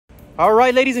All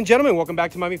right, ladies and gentlemen, welcome back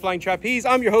to Miami Flying Trapeze.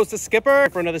 I'm your host, the Skipper,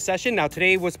 for another session. Now,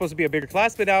 today was supposed to be a bigger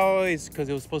class, but now it's because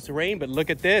it was supposed to rain. But look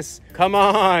at this. Come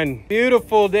on.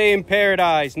 Beautiful day in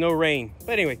paradise. No rain.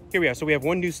 But anyway, here we are. So we have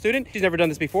one new student. She's never done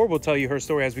this before. We'll tell you her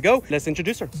story as we go. Let's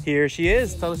introduce her. Here she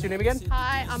is. Tell us your name again.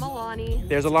 Hi, I'm Alani.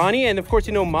 There's Alani, and of course,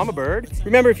 you know Mama Bird.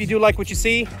 Remember, if you do like what you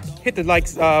see, hit the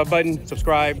like button,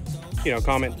 subscribe,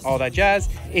 comment, all that jazz.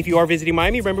 If you are visiting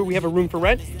Miami, remember we have a room for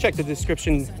rent. Check the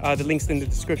description, the links in the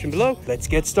description below. Let's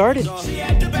get started. All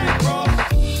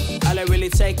I really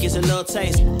take is a little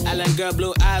taste. Island girl,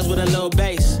 blue eyes with a little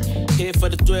bass. Here for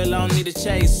the thrill, I don't need a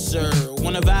chaser.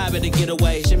 Wanna vibe and get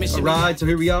away. Shimmy, shimmy. All right, so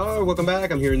here we are. Welcome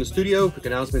back. I'm here in the studio. Quick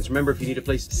announcements. Remember, if you need a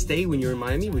place to stay when you're in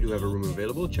Miami, we do have a room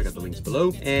available. Check out the links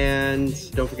below. And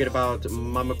don't forget about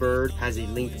Mama Bird has a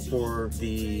link for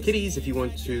the kitties if you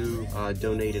want to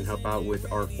donate and help out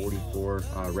with our 44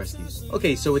 rescues.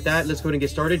 Okay, so with that, let's go ahead and get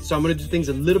started. So I'm going to do things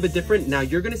a little bit different. Now,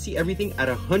 you're going to see everything at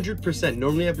 100%.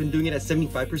 Normally, I've been doing it at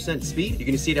 75% speed. You're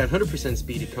going to see it at 100%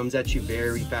 speed. It comes at you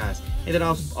very fast. And then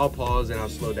I'll pause and I'll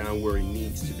slow down where it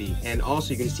needs to be. And also,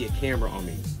 you're going to see a camera on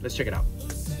me. Let's check it out.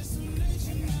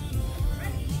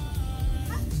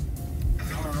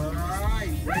 All right,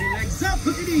 ready, legs up,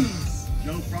 look at these.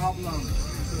 No problem.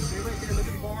 So stay right there, look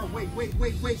at the bar. Wait.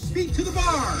 Feet to the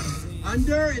bar.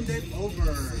 Under and then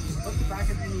over. Up the back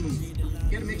of the knees.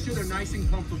 You gotta make sure they're nice and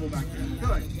comfortable back there.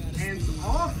 Good. Hands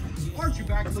off. Arch your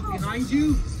back, look behind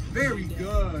you. Very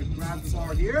good. Grab the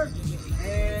bar here.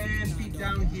 And feet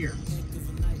down here.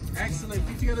 Excellent.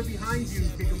 Feet together behind you.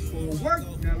 Kick them forward.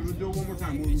 Now we'll do it one more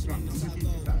time. I'm pushing too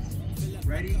fast.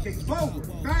 Ready? Kick forward,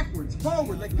 backwards,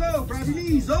 forward. Let go. Grab your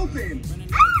knees open.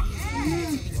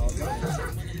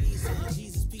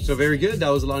 So very good. That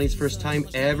was Alani's first time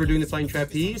ever doing the flying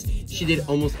trapeze. She did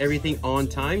almost everything on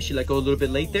time. She let go a little bit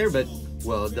late there, but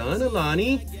well done,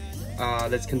 Alani.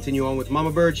 Let's continue on with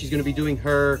Mama Bird. She's going to be doing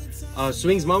her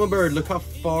swings. Mama Bird, look how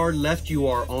far left you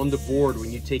are on the board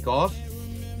when you take off.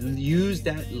 Use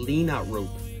that lean out rope,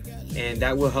 and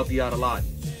that will help you out a lot.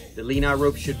 The lean out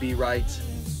rope should be right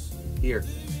here.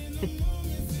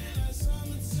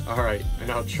 All right,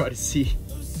 and I'll try to see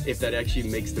if that actually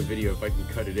makes the video, if I can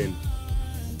cut it in.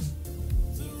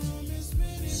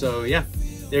 So yeah,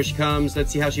 there she comes.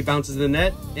 Let's see how she bounces the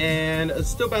net, and it's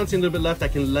still bouncing a little bit left. I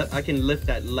can lift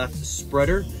that left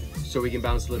spreader so we can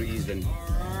bounce a little even.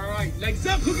 All right, legs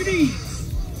up, hook your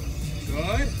knees.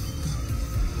 Good.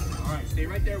 All right, stay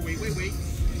right there. Wait.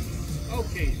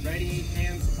 Okay, ready,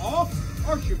 hands off.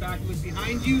 Arch your back, look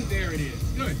behind you. There it is.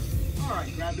 Good. All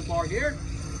right, grab the bar here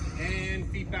and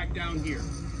feet back down here.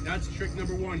 That's trick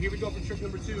number one. Here we go for trick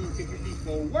number two. Kick your feet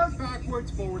forward, backwards,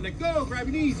 forward. Let go. Grab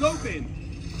your knees open.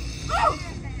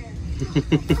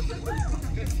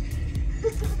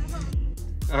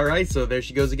 All right, so there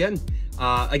she goes again.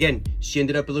 Again, she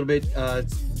ended up a little bit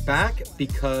back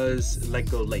because let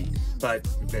go late, but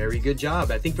very good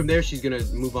job. I think from there she's gonna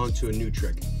move on to a new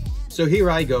trick. So here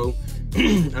I go.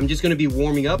 I'm just gonna be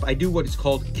warming up. I do what is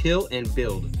called kill and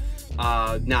build.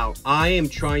 Now I am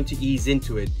trying to ease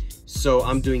into it, so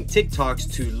I'm doing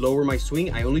TikToks to lower my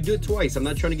swing. I only do it twice. I'm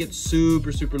not trying to get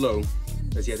super low.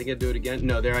 Let's see, I think I'll do it again.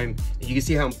 No, there you can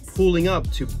see how I'm pulling up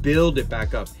to build it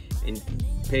back up. And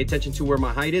pay attention to where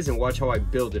my height is and watch how I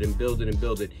build it and build it and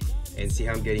build it. And see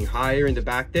how I'm getting higher in the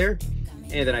back there.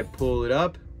 And then I pull it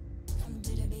up.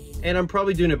 And I'm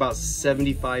probably doing about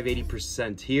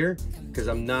 75–80% here because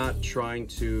I'm not trying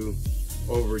to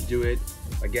overdo it.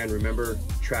 Again, remember,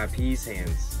 trapeze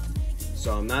hands.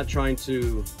 So I'm not trying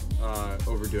to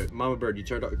overdo it. Mama Bird, you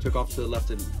took off to the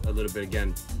left a little bit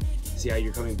again. See how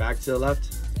you're coming back to the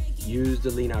left? Use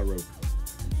the lean out rope.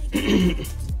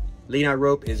 Lean out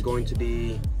rope is going to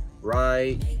be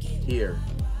right here,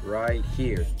 right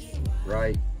here,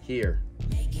 right here,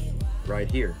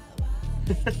 right here.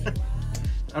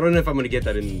 I don't know if I'm gonna get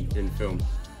that in film,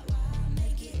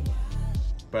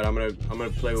 but I'm gonna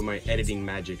play with my editing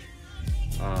magic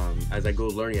as I go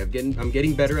learning. I'm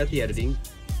getting better at the editing,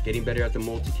 getting better at the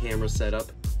multi-camera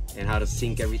setup and how to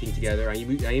sync everything together. I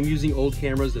am using old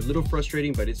cameras. They're a little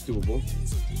frustrating, but it's doable.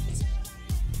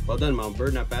 Well done, Mama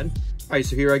Bird, not bad. All right,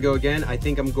 so here I go again. I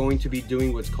think I'm going to be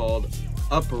doing what's called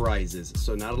uprises.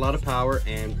 So not a lot of power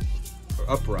and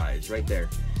uprise right there.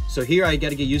 So here I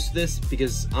gotta get used to this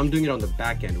because I'm doing it on the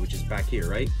back end, which is back here,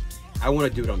 right? I wanna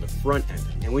do it on the front end.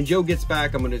 And when Joe gets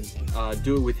back, I'm gonna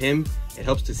do it with him. It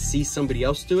helps to see somebody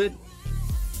else do it.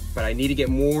 But I need to get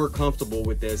more comfortable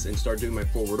with this and start doing my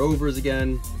forward overs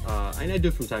again. And I do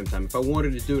it from time to time. If I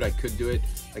wanted to do it, I could do it.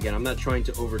 Again, I'm not trying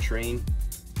to overtrain.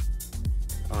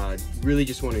 Really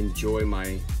just want to enjoy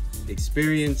my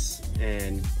experience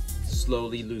and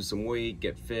slowly lose some weight,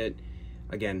 get fit.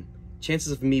 Again,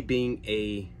 chances of me being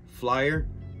a flyer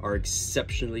are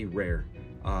exceptionally rare,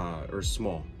 or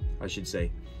small, I should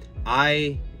say.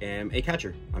 I am a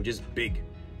catcher. I'm just big,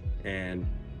 and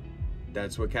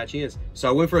that's what catching is. So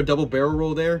I went for a double barrel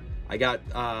roll there. I got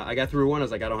through one. I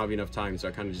was like, I don't have enough time, so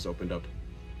I kind of just opened up.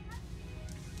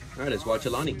 All right, let's watch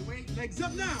Alani. Wait, legs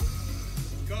up now.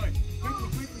 Good.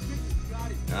 Quickly.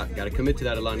 Got it. Gotta commit to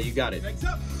that, Alani. You got it. Legs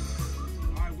up.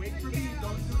 All right, wait for me.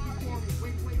 Don't do it before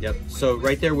me. Wait. Yep. So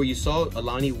right there where you saw,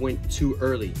 Alani went too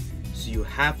early. So you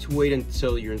have to wait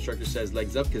until your instructor says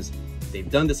legs up, because they've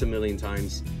done this a million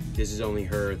times. This is only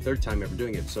her third time ever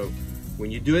doing it. So when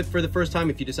you do it for the first time,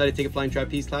 if you decide to take a flying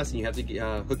trapeze class and you have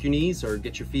to hook your knees or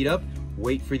get your feet up,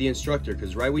 wait for the instructor,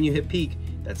 because right when you hit peak,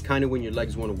 that's kind of when your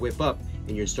legs want to whip up,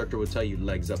 and your instructor will tell you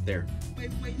legs up there.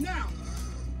 Wait now.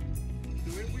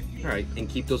 Do it with me. All right, and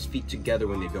keep those feet together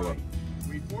when they go up.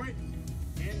 Wait for it.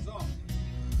 Hands off.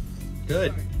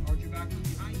 Good. Arch your back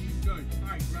behind you. Good. All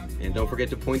right, grab the And don't forget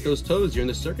to point those toes. You're in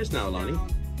the circus now, Alani.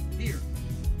 down here.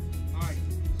 All right.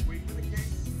 Just wait for the kick.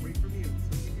 Wait for me.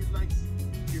 So keep your legs,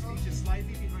 your feet just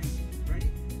slightly behind you. Ready?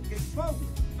 Kick forward,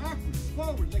 backwards,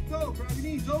 forward. Let go. Grab your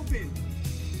knees open.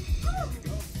 There we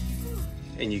go.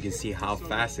 And you can see how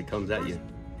fast it comes at you.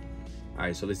 All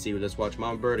right, so let's watch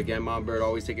Mama Bird. Again, Mama Bird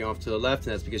always taking off to the left,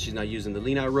 and that's because she's not using the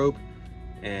lean out rope.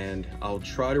 And I'll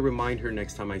try to remind her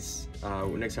next time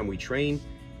we train,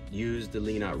 use the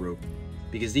lean out rope,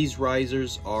 because these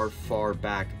risers are far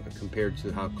back compared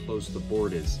to how close the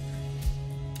board is.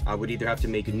 I would either have to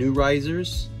make new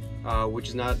risers, which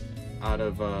is not out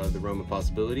of the realm of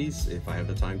possibilities. If I have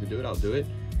the time to do it, I'll do it,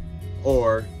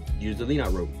 or use the lean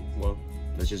out rope. Well,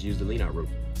 let's just use the lean out rope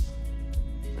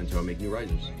until I make new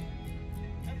risers.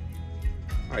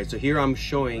 All right, so here I'm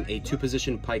showing a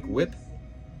 2-position pike whip.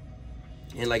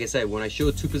 And like I said, when I show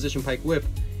a 2-position pike whip,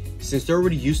 since they're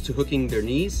already used to hooking their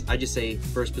knees, I just say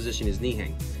first position is knee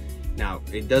hang. Now,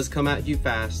 it does come at you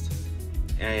fast.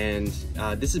 And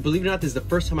this is, believe it or not, this is the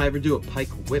first time I ever do a pike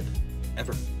whip,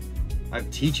 ever. I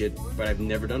teach it, but I've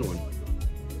never done one.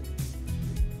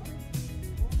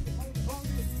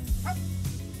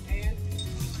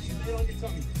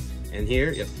 And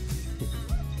here, yep.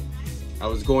 I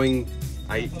was going,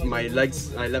 I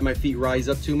let my feet rise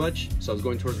up too much, so I was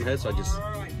going towards my head, so I just,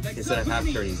 instead of half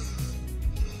turning.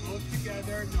 Both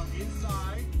together, no,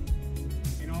 inside,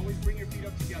 and always bring your feet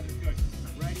up together. Good.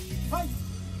 Ready, pike.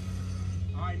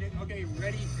 All right, Nick, okay,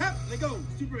 ready, hop, let go,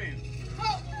 Superman.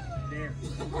 There.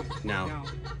 Now,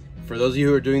 for those of you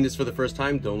who are doing this for the first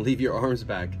time, don't leave your arms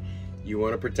back. You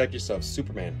want to protect yourself.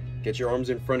 Superman, get your arms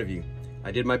in front of you.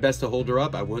 I did my best to hold her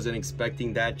up. I wasn't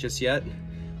expecting that just yet,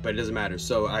 but it doesn't matter.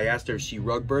 So I asked her if she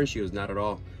rug burned. She was not at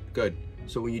all. Good.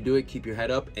 So when you do it, keep your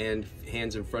head up and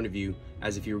hands in front of you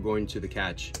as if you were going to the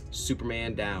catch.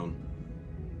 Superman down.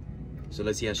 So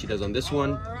let's see how she does on this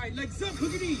one. All right, legs up,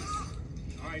 look at these.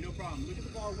 All right, no problem. Look at the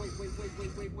bar. Wait.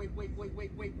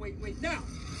 Now,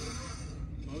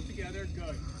 both together.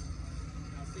 Good.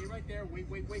 Now stay right there. Wait.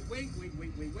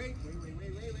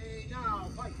 Now,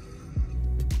 fight.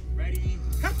 Ready,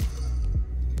 hop.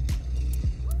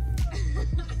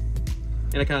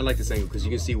 And I kind of like this angle because you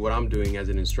can see what I'm doing as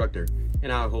an instructor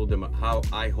and how I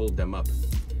hold them up.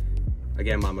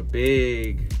 Again, I'm a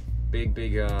big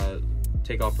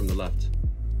takeoff from the left.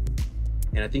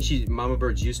 And I think Mama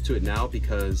Bird's used to it now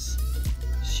because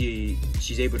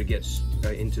she's able to get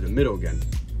into the middle again.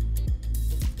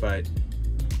 But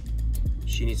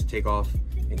she needs to take off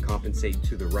and compensate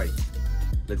to the right.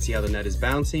 Let's see how the net is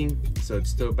bouncing. So it's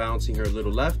still bouncing her a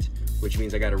little left, which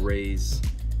means I got to raise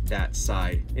that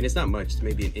side. And it's not much, it's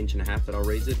maybe 1.5 inches that I'll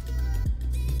raise it.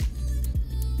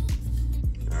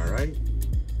 All right.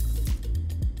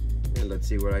 And let's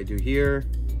see what I do here.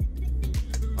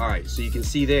 All right, so you can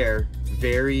see there,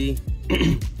 very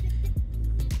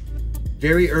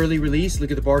early release.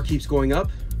 Look at the bar keeps going up.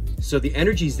 So the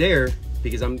energy's there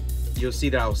because you'll see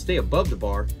that I'll stay above the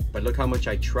bar, but look how much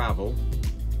I travel.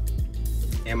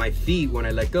 And my feet, when I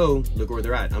let go, look where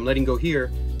they're at. I'm letting go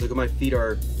here. Look at my feet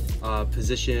are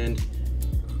positioned.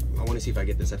 I want to see if I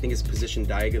get this. I think it's positioned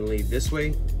diagonally this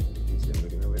way.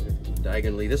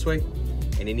 Diagonally this way.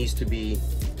 And it needs to be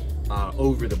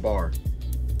over the bar.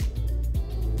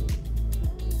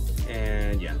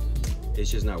 And yeah, it's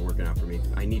just not working out for me.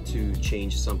 I need to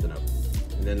change something up.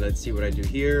 And then let's see what I do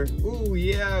here. Ooh,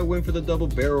 yeah, I went for the double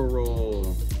barrel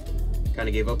roll. Kind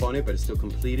of gave up on it, but it's still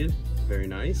completed. Very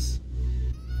nice.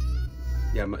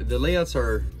 Yeah, the layouts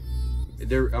are,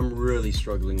 I'm really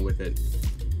struggling with it.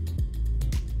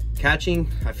 Catching,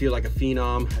 I feel like a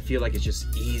phenom. I feel like it's just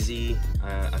easy.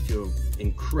 I feel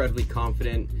incredibly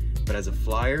confident. But as a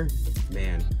flyer,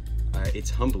 man, it's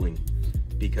humbling.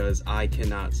 because I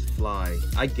cannot fly.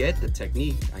 I get the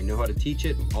technique, I know how to teach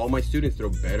it. All my students throw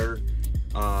better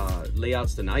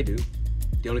layouts than I do.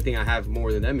 The only thing I have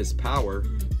more than them is power,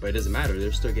 but it doesn't matter. They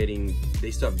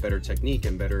still have better technique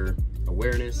and better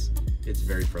awareness. It's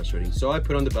very frustrating. So I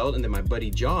put on the belt, and then my buddy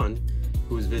John,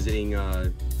 who was visiting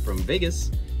from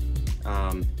Vegas,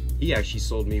 he actually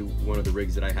sold me one of the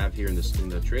rigs that I have here in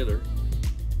the trailer.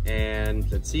 And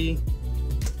let's see.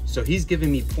 So he's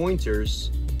giving me pointers,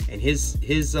 and his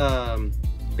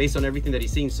based on everything that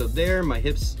he's seen. So there, my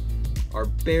hips are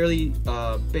barely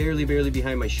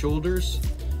behind my shoulders.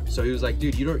 So he was like,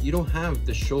 dude, you don't have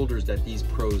the shoulders that these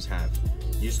pros have.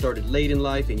 You started late in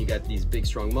life and you got these big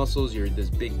strong muscles. You're this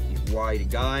big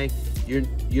wide guy. You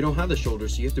don't have the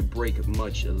shoulders, so you have to break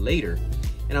much later.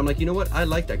 And I'm like, you know what? I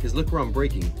like that, because look where I'm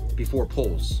breaking before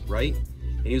pulls, right?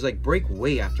 And he was like, break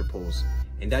way after pulls,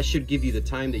 and that should give you the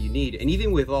time that you need. And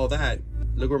even with all that,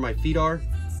 look where my feet are.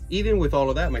 Even with all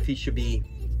of that, my feet should be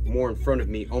more in front of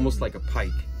me, almost like a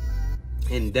pike.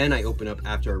 And then I open up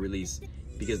after I release,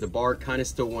 because the bar kind of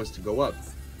still wants to go up.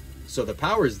 So the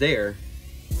power is there,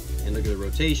 and look at the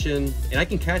rotation, and I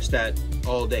can catch that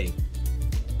all day,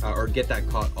 or get that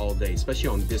caught all day, especially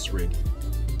on this rig,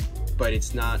 but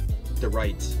it's not the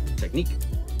right technique.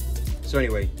 So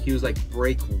anyway, he was like,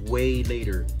 break way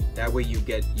later, that way you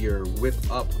get your whip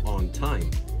up on time.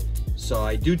 So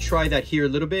I do try that here a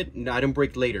little bit. No, I don't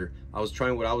break later. I was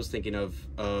trying what I was thinking of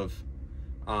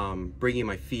bringing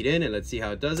my feet in, and let's see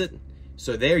how it does it.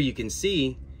 So there you can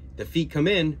see the feet come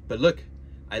in, but look,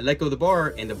 I let go of the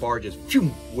bar, and the bar just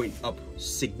went up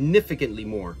significantly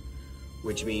more,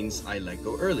 which means I let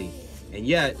go early. And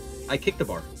yet I kicked the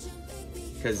bar,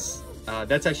 because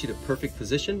that's actually the perfect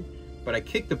position, but I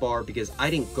kicked the bar because I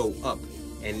didn't go up.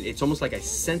 And it's almost like I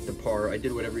sent the bar. I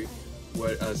did what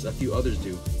a few others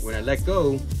do. When I let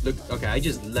go, look, okay, I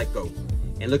just let go,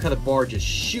 and look how the bar just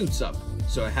shoots up.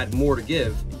 So I had more to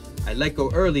give. I let go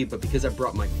early, but because I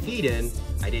brought my feet in,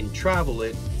 I didn't travel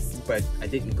it, but I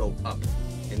didn't go up.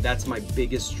 And that's my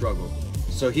biggest struggle.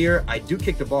 So here, I do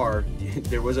kick the bar.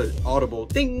 There was an audible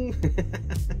ding.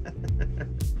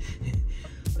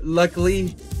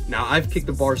 Luckily, now I've kicked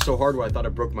the bar so hard where I thought I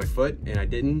broke my foot, and I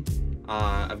didn't.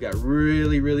 I've got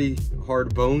really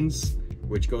hard bones,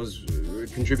 which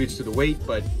contributes to the weight,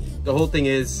 but the whole thing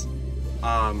is,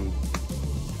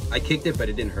 I kicked it, but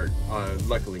it didn't hurt,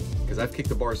 luckily, because I've kicked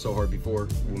the bar so hard before.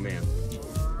 Oh man.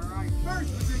 All right,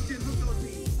 first position, who goes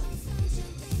these?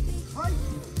 Height.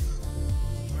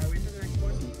 All right, wait for the next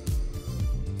one.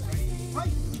 Ready,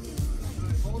 height.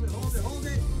 Good, hold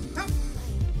it. Up.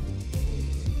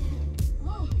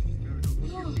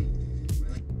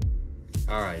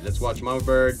 All right, let's watch Mama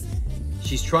Bird.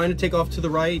 She's trying to take off to the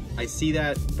right. I see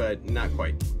that, but not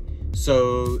quite.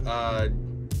 So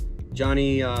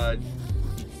Johnny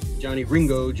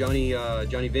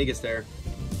Vegas there,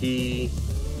 he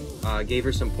gave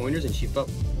her some pointers, and she felt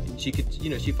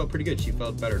pretty good. She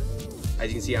felt better. As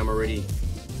you can see, I'm already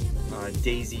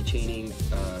daisy chaining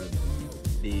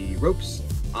the ropes.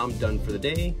 I'm done for the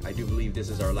day. I do believe this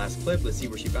is our last clip. Let's see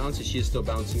where she bounces. She is still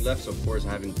bouncing left, so of course I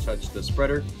haven't touched the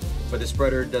spreader, but the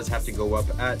spreader does have to go up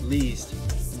at least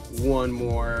one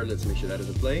more. Let's make sure that is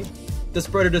a play. The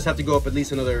spreader does have to go up at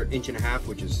least another 1.5 inches,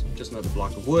 which is just another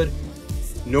block of wood.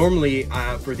 Normally,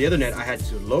 for the other net, I had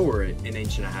to lower it 1.5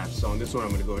 inches. So on this one,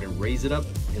 I'm gonna go ahead and raise it up,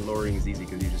 and lowering is easy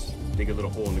because you just dig a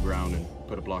little hole in the ground and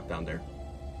put a block down there.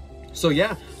 So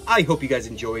yeah, I hope you guys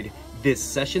enjoyed this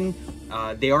session.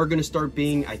 They are gonna start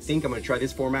being, I think I'm gonna try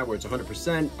this format where it's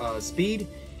 100% speed.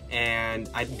 And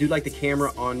I do like the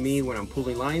camera on me when I'm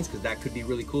pulling lines, because that could be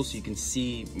really cool, so you can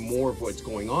see more of what's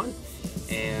going on.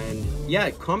 And yeah,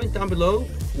 comment down below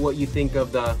what you think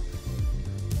of the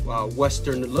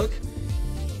Western look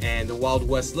and the Wild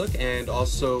West look, and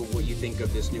also what you think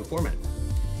of this new format.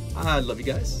 I love you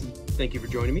guys. Thank you for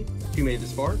joining me. If you made it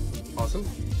this far, awesome.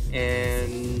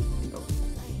 And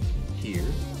here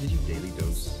is your daily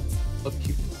dose of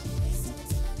cuteness.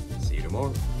 See you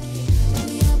tomorrow.